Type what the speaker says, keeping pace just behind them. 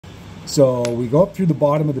So we go up through the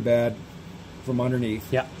bottom of the bed from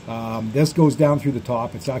underneath. Yeah. This goes down through the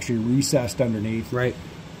top. It's actually recessed underneath. Right.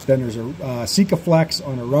 Then there's a Sika Flex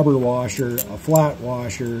on a rubber washer, a flat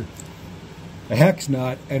washer, a hex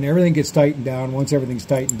nut, and everything gets tightened down. Once everything's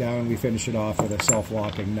tightened down, we finish it off with a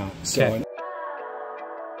self-locking nut. Okay.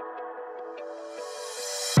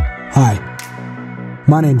 Hi,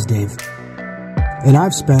 my name's Dave, and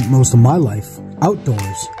I've spent most of my life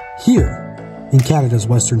outdoors here in Canada's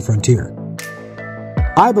Western frontier.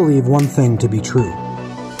 I believe one thing to be true.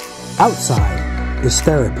 Outside is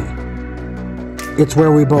therapy. It's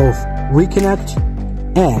where we both reconnect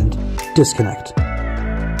and disconnect.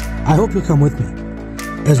 I hope you'll come with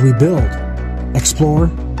me as we build, explore,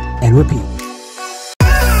 and repeat.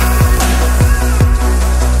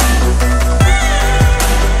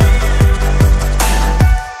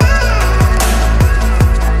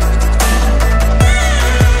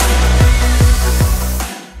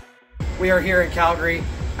 We are here in Calgary,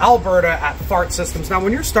 Alberta at Farht Systems. Now,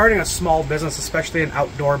 when you're starting a small business, especially an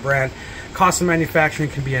outdoor brand, cost of manufacturing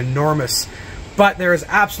can be enormous, but there is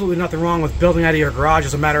absolutely nothing wrong with building out of your garage.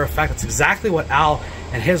 As a matter of fact, that's exactly what Al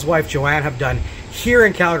and his wife Joanne have done here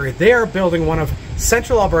in Calgary. They are building one of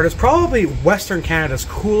Central Alberta's, probably Western Canada's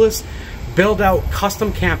coolest build out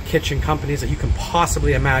custom camp kitchen companies that you can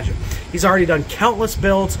possibly imagine. He's already done countless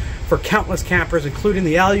builds for countless campers, including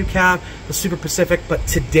the Al Yucca, the Super Pacific, but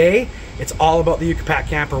today it's all about the Yucca Pac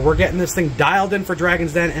Camper. We're getting this thing dialed in for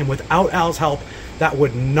Dragon's Den, and without Al's help, that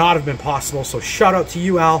would not have been possible. So shout out to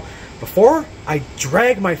you, Al. Before I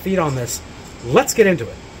drag my feet on this, let's get into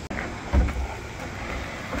it.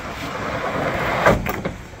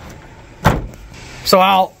 So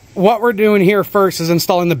Al, what we're doing here first is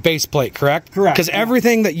installing the base plate, correct? Correct. Because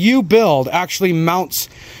everything that you build actually mounts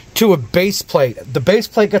to a base plate. The base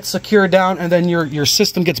plate gets secured down, and then your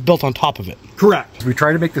system gets built on top of it. Correct. We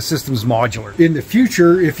try to make the systems modular. In the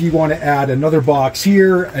future, if you want to add another box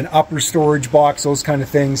here, an upper storage box, those kind of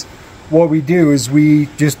things, what we do is we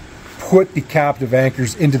just put the captive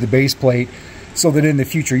anchors into the base plate so that in the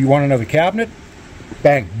future, you want another cabinet,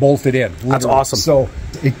 bang, bolt it in. Literally. That's awesome. So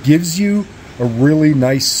it gives you a really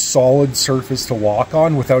nice solid surface to walk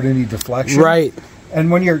on without any deflection. Right. And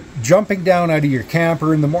when you're jumping down out of your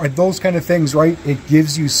camper in the morning, those kind of things, right, it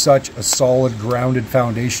gives you such a solid, grounded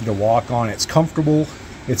foundation to walk on. It's comfortable.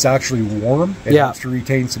 It's actually warm. It helps to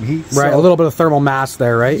retain some heat. Right, so, a little bit of thermal mass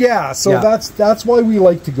there, right? Yeah, so that's why we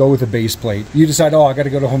like to go with a base plate. You decide, oh, I got to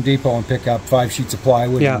go to Home Depot and pick up 5 sheets of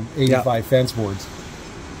plywood and 85 fence boards.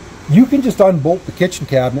 You can just unbolt the kitchen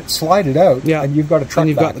cabinet, slide it out, and you've got a truck back. And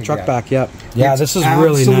you've got the truck back, Yeah, this is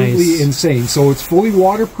really nice. Absolutely insane. So it's fully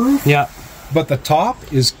waterproof. Yeah. But the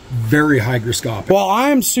top is very hygroscopic. Well,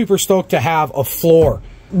 I'm super stoked to have a floor.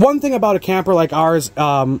 One thing about a camper like ours,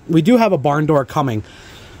 we do have a barn door coming,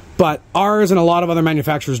 but ours and a lot of other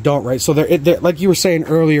manufacturers don't, right? So there, like you were saying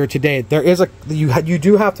earlier today, there is you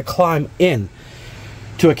do have to climb in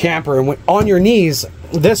to a camper, and when on your knees,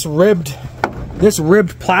 this ribbed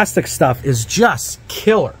plastic stuff is just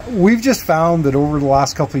killer. We've just found that over the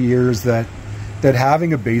last couple of years that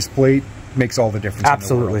having a base plate makes all the difference.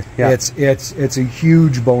 Absolutely. In the world. Yeah. It's a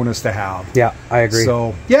huge bonus to have. Yeah, I agree.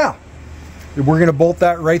 So yeah, we're gonna bolt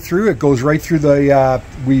that right through. It goes right through the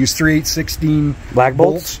we use 3/8/16 lag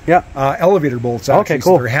bolts. Yeah. Elevator bolts, actually. Okay,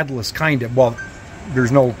 cool. So they're headless, kind of. Well,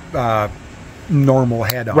 there's no normal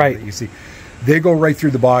head on it, you see. They go right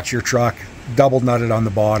through the box of your truck, double nutted on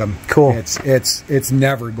the bottom. Cool. It's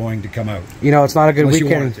never going to come out. You know, it's not a good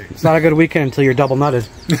weekend. It's not a good weekend until you're double nutted.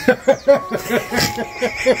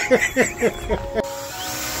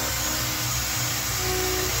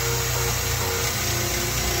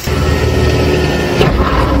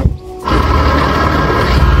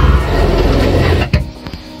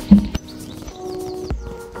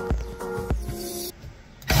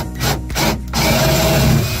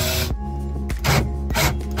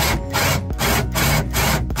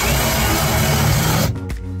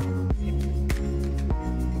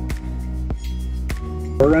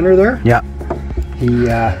 Runner there? Yeah.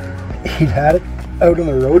 He'd had it out on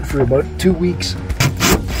the road for about 2 weeks.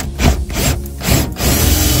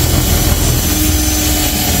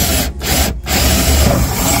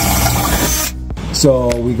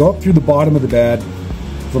 So we go up through the bottom of the bed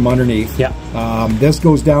from underneath. Yeah. This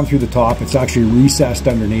goes down through the top. It's actually recessed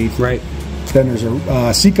underneath. Right. Then there's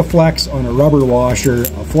a Sika Flex on a rubber washer,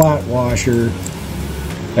 a flat washer,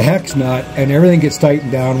 a hex nut, and everything gets tightened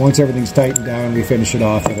down. Once everything's tightened down, we finish it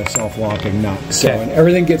off with a self-locking nut. So, and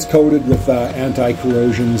everything gets coated with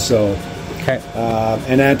anti-corrosion, so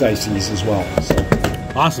and anti-seize as well. So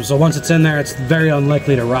Awesome. So once it's in there, it's very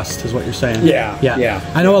unlikely to rust, is what you're saying. Yeah.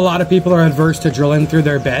 I know a lot of people are adverse to drilling through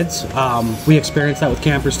their beds. We experience that with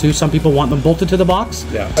campers too. Some people want them bolted to the box.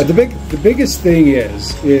 Yeah. The biggest thing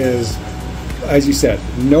is as you said,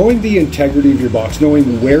 knowing the integrity of your box,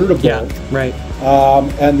 knowing where to bolt. Yeah. Right.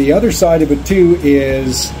 And the other side of it too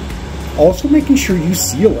is also making sure you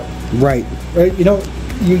seal it. Right. Right. You know,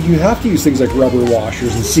 you have to use things like rubber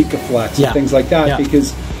washers and Sikaflex and things like that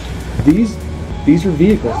because these are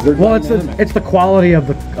vehicles. They're it's the quality of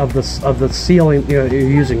the sealing you're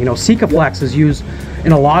using. You know, Sikaflex is used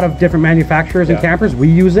in a lot of different manufacturers and campers.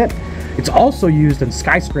 We use it. It's also used in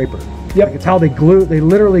skyscraper. Yep. Like it's how they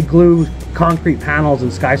literally glue concrete panels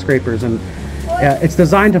in skyscrapers, and it's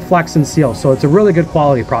designed to flex and seal. So it's a really good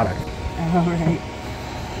quality product. All right.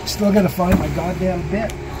 Still gotta find my goddamn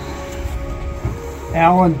bit.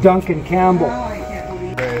 Alan Duncan Campbell. So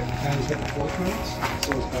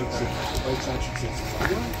it's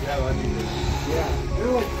yeah,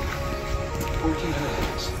 they're like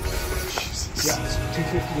 1,400 bucks. Yeah,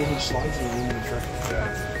 250-inch slides in the aluminum truck.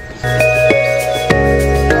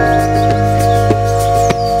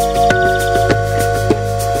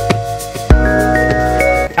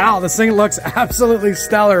 Al, this thing looks absolutely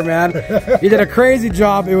stellar, man. You did a crazy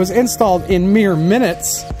job. It was installed in mere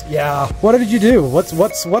minutes. Yeah. What did you do? What's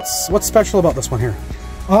special about this one here?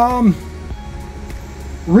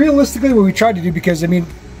 Realistically, what we tried to do, because I mean,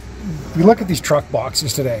 we look at these truck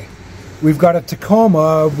boxes today. We've got a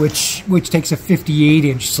Tacoma, which takes a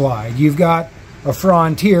 58-inch slide. You've got a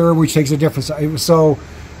Frontier, which takes a different size. So,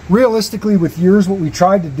 realistically, with yours, what we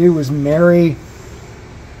tried to do was marry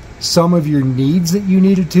some of your needs that you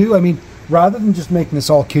needed to. I mean, rather than just making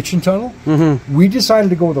this all kitchen tunnel, we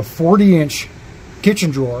decided to go with a 40-inch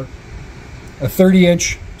kitchen drawer, a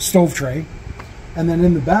 30-inch stove tray, and then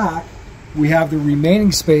in the back, we have the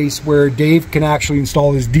remaining space where Dave can actually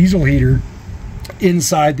install his diesel heater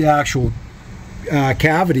inside the actual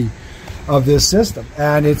cavity of this system,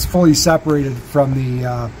 and it's fully separated from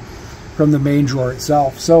the main drawer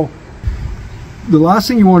itself. So the last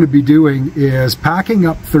thing you want to be doing is packing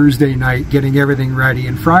up Thursday night, getting everything ready,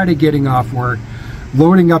 and Friday getting off work,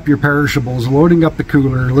 loading up your perishables, loading up the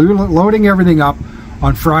cooler, loading everything up.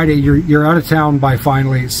 On Friday, you're out of town by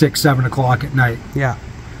finally 6-7 o'clock at night. Yeah.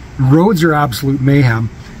 Roads are absolute mayhem.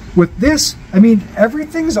 With this, I mean,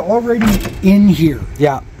 everything's already in here.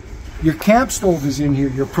 Yeah. Your camp stove is in here.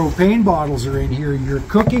 Your propane bottles are in here. Your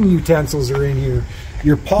cooking utensils are in here.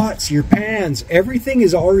 Your pots, your pans, everything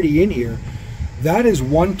is already in here. That is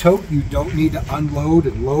one tote you don't need to unload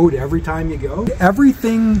and load every time you go.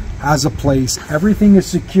 Everything has a place. Everything is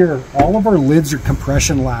secure. All of our lids are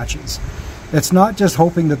compression latches. It's not just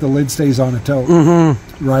hoping that the lid stays on a tote,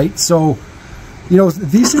 right? So, you know,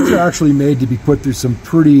 these things are actually made to be put through some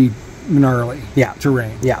pretty gnarly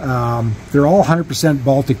terrain. Yeah. They're all 100%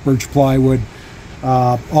 Baltic birch plywood.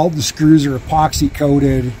 All the screws are epoxy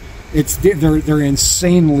coated. They're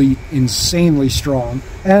insanely strong.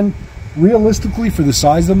 And realistically, for the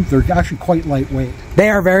size of them, they're actually quite lightweight. They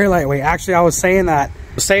are very lightweight. Actually, I was saying that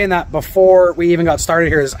before we even got started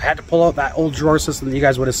here. Is I had to pull out that old drawer system that you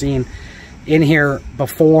guys would have seen in here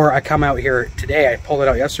before I come out here today. I pulled it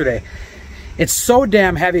out yesterday. It's so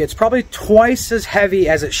damn heavy. It's probably twice as heavy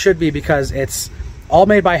as it should be because it's all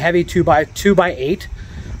made by Heavy 2x8.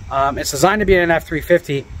 It's designed to be an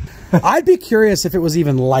F350. I'd be curious if it was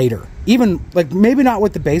even lighter. Even, like, maybe not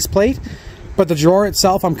with the base plate, but the drawer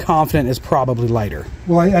itself, I'm confident, is probably lighter.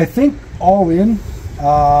 Well, I think all in,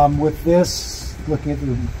 with this, looking at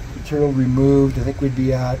the material removed, I think we'd be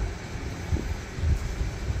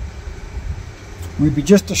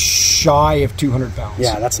just a shy of 200 pounds.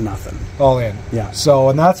 Yeah, that's nothing. All in. Yeah. So,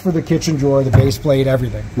 and that's for the kitchen drawer, the base plate,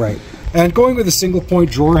 everything. Right. And going with a single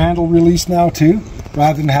point drawer handle release now too,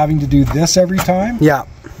 rather than having to do this every time. Yeah.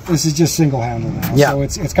 This is just single handle now. Yeah. So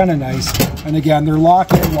it's kind of nice. And again, they're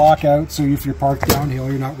lock in, lock out. So if you're parked downhill,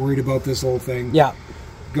 you're not worried about this whole thing. Yeah.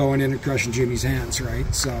 Going in and crushing Jimmy's hands, right?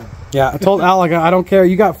 So. Yeah, I told Al, I don't care.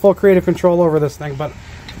 You got full creative control over this thing, but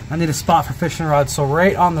I need a spot for fishing rods. So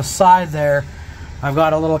right on the side there, I've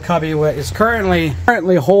got a little cubby which is currently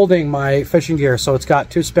holding my fishing gear. So it's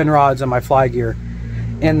got 2 spin rods and my fly gear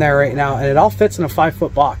in there right now, and it all fits in a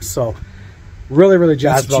 5-foot box. So really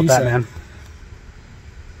jazzed about that, man.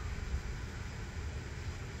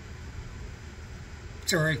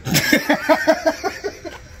 Sorry. It's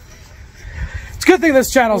a good thing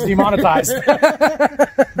this channel's demonetized.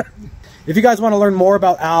 If you guys want to learn more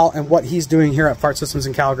about Al and what he's doing here at Farht Systems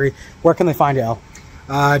in Calgary, where can they find you, Al?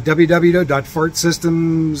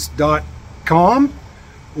 www.fartsystems.com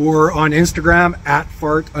or on Instagram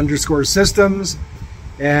 @Farht_systems.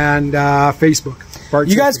 and Facebook.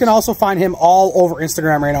 You guys can also find him all over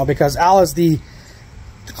Instagram right now, because Al is the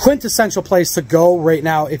quintessential place to go right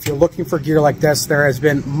now if you're looking for gear like this. There has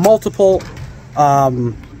been multiple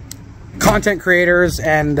content creators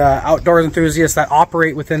and outdoor enthusiasts that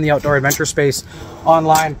operate within the outdoor adventure space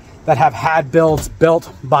online that have had builds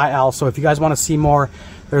built by Al. So if you guys want to see more,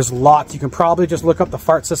 there's lots. You can probably just look up the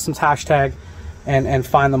Farht Systems hashtag and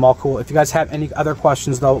find them all cool. If you guys have any other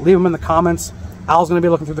questions though, leave them in the comments. Al's going to be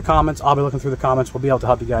looking through the comments. I'll be looking through the comments. We'll be able to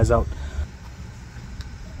help you guys out.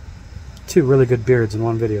 2 really good beards in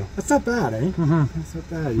one video. That's not bad, eh? That's not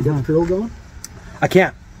bad. You got the curl going? I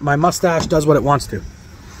can't. My mustache does what it wants to.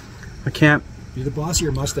 I can't. You're the boss of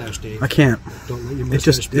your mustache, Dave. I can't. Don't let your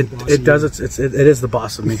mustache be the boss of you. It does. It is the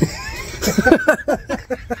boss of me.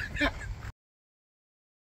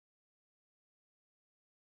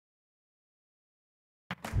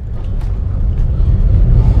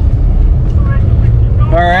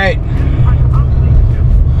 All right.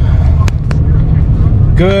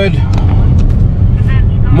 Good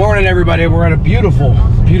morning, everybody. We're at a beautiful,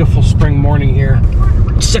 beautiful spring morning here.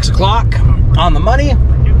 6 o'clock on the money.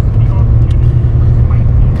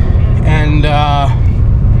 And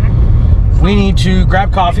we need to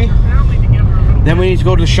grab coffee. Then we need to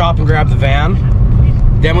go to the shop and grab the van.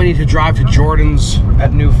 Then we need to drive to Jordan's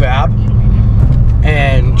at New Fab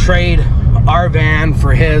and trade our van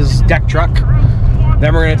for his deck truck.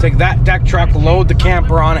 Then we're going to take that deck truck, load the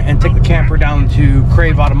camper on it, and take the camper down to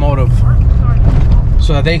Krave Automotive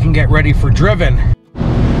so that they can get ready for driven.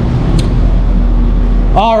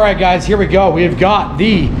 All right, guys, here we go. We've got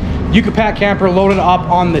the Yucca Pac Camper loaded up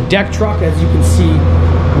on the deck truck, as you can see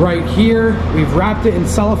right here. We've wrapped it in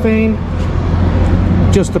cellophane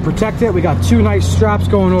just to protect it. We got 2 nice straps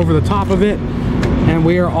going over the top of it, and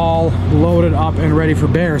we are all loaded up and ready for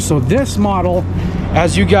bear. So this model,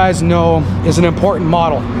 as you guys know, is an important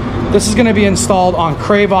model. This is going to be installed on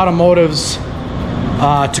Krave Automotive's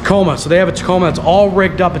Tacoma. So they have a Tacoma that's all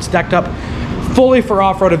rigged up, it's decked up fully for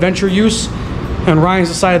off-road adventure use. And Ryan's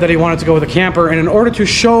decided that he wanted to go with a camper, and in order to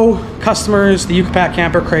show customers the Yucca Pac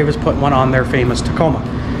Camper, Krave has put one on their famous Tacoma.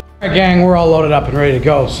 All right, gang, we're all loaded up and ready to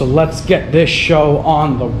go. So let's get this show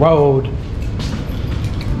on the road.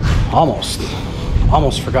 Almost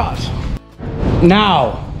forgot.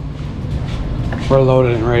 Now we're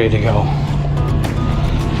loaded and ready to go.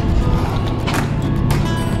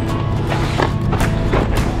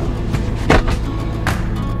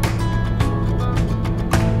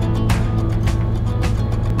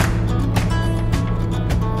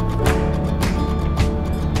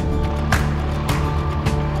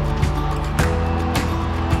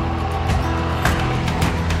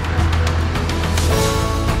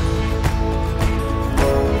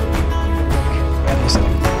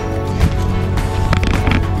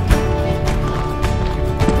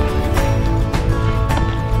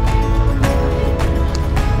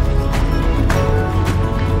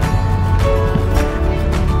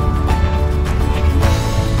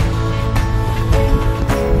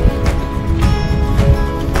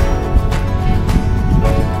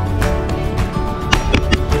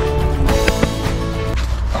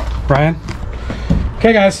 Brian.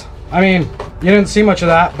 Okay, guys, I mean, you didn't see much of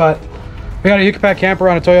that, but we got a Yucca Pac Camper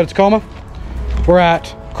on a Toyota Tacoma. We're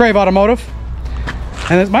at Krave Automotive,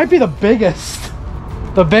 and this might be the biggest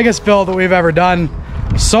build that we've ever done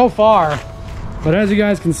so far. But as you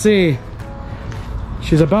guys can see,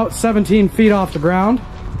 she's about 17 feet off the ground,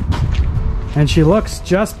 and she looks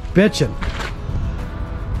just bitchin'.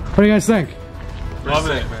 What do you guys think? Love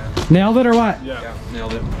it, man. Nailed it or what? Yeah,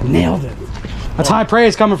 nailed it. Nailed it. That's high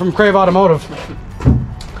praise coming from Krave Automotive.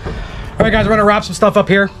 All right, guys, we're gonna wrap some stuff up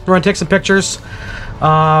here. We're gonna take some pictures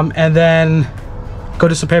and then go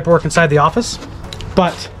do some paperwork inside the office.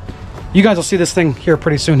 But you guys will see this thing here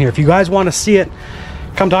pretty soon here. If you guys want to see it,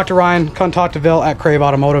 come talk to Ryan, come talk to Vil at Krave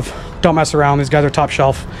Automotive. Don't mess around. These guys are top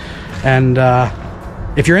shelf. And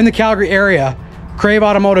if you're in the Calgary area, Krave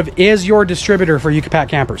Automotive is your distributor for Yucca Pac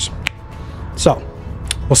campers. So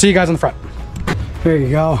we'll see you guys in the front. There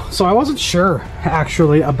you go. So I wasn't sure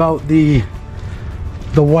actually about the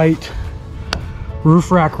white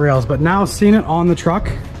roof rack rails, but now seeing it on the truck,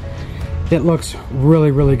 it looks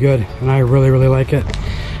really, really good, and I really, really like it.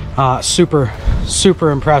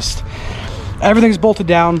 Super impressed. Everything's bolted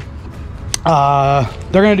down.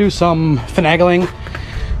 They're gonna do some finagling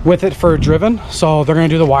with it for driven, so they're gonna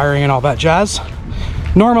do the wiring and all that jazz.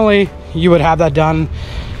 Normally you would have that done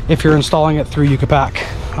if you're installing it through Yucca Pac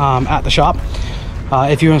at the shop.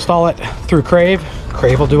 If you install it through Krave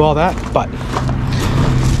will do all that. But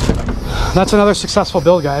that's another successful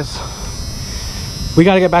build, guys. We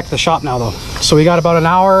got to get back to the shop now though, so we got about an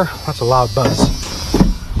hour. That's a loud buzz.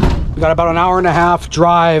 We got about an hour and a half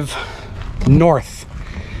drive north.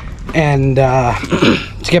 And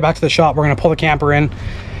to get back to the shop, we're gonna pull the camper in,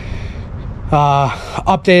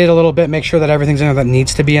 update it a little bit, make sure that everything's in there that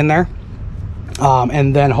needs to be in there.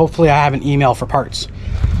 And then hopefully I have an email for parts.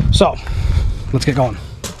 So let's get going.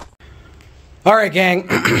 All right, gang.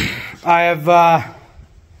 I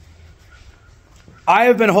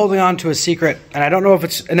have been holding on to a secret, and I don't know if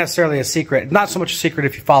it's necessarily a secret. Not so much a secret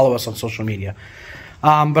if you follow us on social media.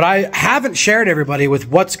 But I haven't shared everybody with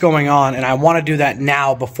what's going on, and I want to do that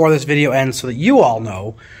now before this video ends so that you all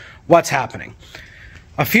know what's happening.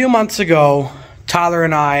 A few months ago, Tyler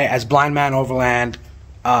and I, as Blindman Overland,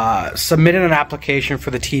 submitted an application for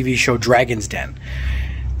the TV show Dragon's Den.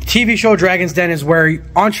 The TV show Dragon's Den is where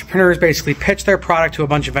entrepreneurs basically pitch their product to a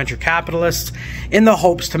bunch of venture capitalists in the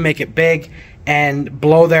hopes to make it big and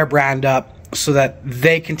blow their brand up so that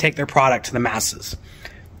they can take their product to the masses.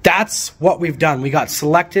 That's what we've done. We got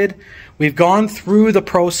selected. We've gone through the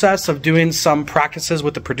process of doing some practices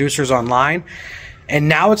with the producers online, and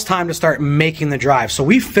now it's time to start making the drive. So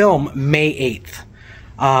we film May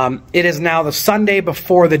 8th. It is now the Sunday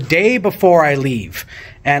before, the day before I leave.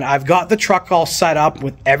 And I've got the truck all set up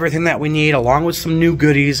with everything that we need, along with some new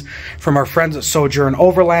goodies from our friends at Sojourn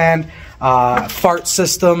Overland, Farht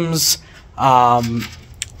Systems,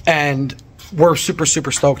 and we're super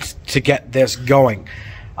stoked to get this going.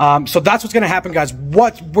 So that's what's going to happen, guys.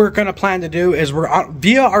 What we're going to plan to do is we're on,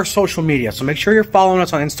 via our social media. So make sure you're following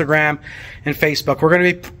us on Instagram and Facebook. We're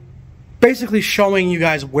going to be basically showing you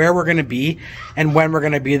guys where we're going to be and when we're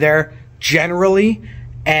going to be there generally.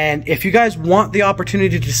 And if you guys want the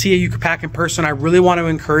opportunity to see a Yucca Pac in person, I really want to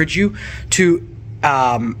encourage you to,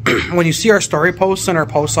 when you see our story posts and our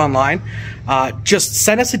posts online, just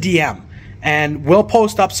send us a DM. And we'll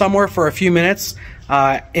post up somewhere for a few minutes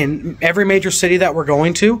in every major city that we're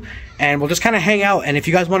going to, and we'll just kind of hang out. And if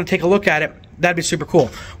you guys want to take a look at it, that'd be super cool.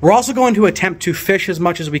 We're also going to attempt to fish as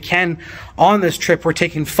much as we can on this trip. We're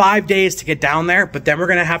taking 5 days to get down there, but then we're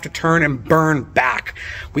going to have to turn and burn back.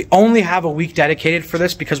 We only have a week dedicated for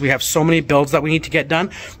this because we have so many builds that we need to get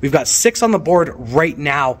done. We've got 6 on the board right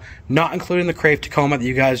now, not including the Krave Tacoma that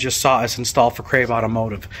you guys just saw us install for Krave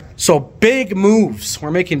Automotive. So big moves.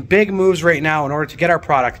 We're making big moves right now in order to get our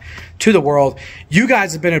product to the world. You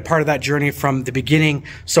guys have been a part of that journey from the beginning.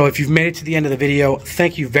 So if you've made it to the end of the video,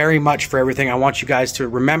 thank you very much for everything. I want you guys to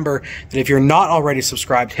remember that if you're not already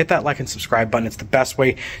subscribed, hit that like and subscribe button. It's the best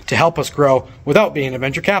way to help us grow without being a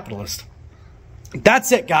venture capitalist.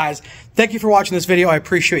 That's it, guys. Thank you for watching this video. I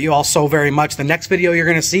appreciate you all so very much. The next video you're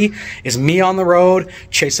going to see is me on the road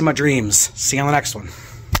chasing my dreams. See you on the next one.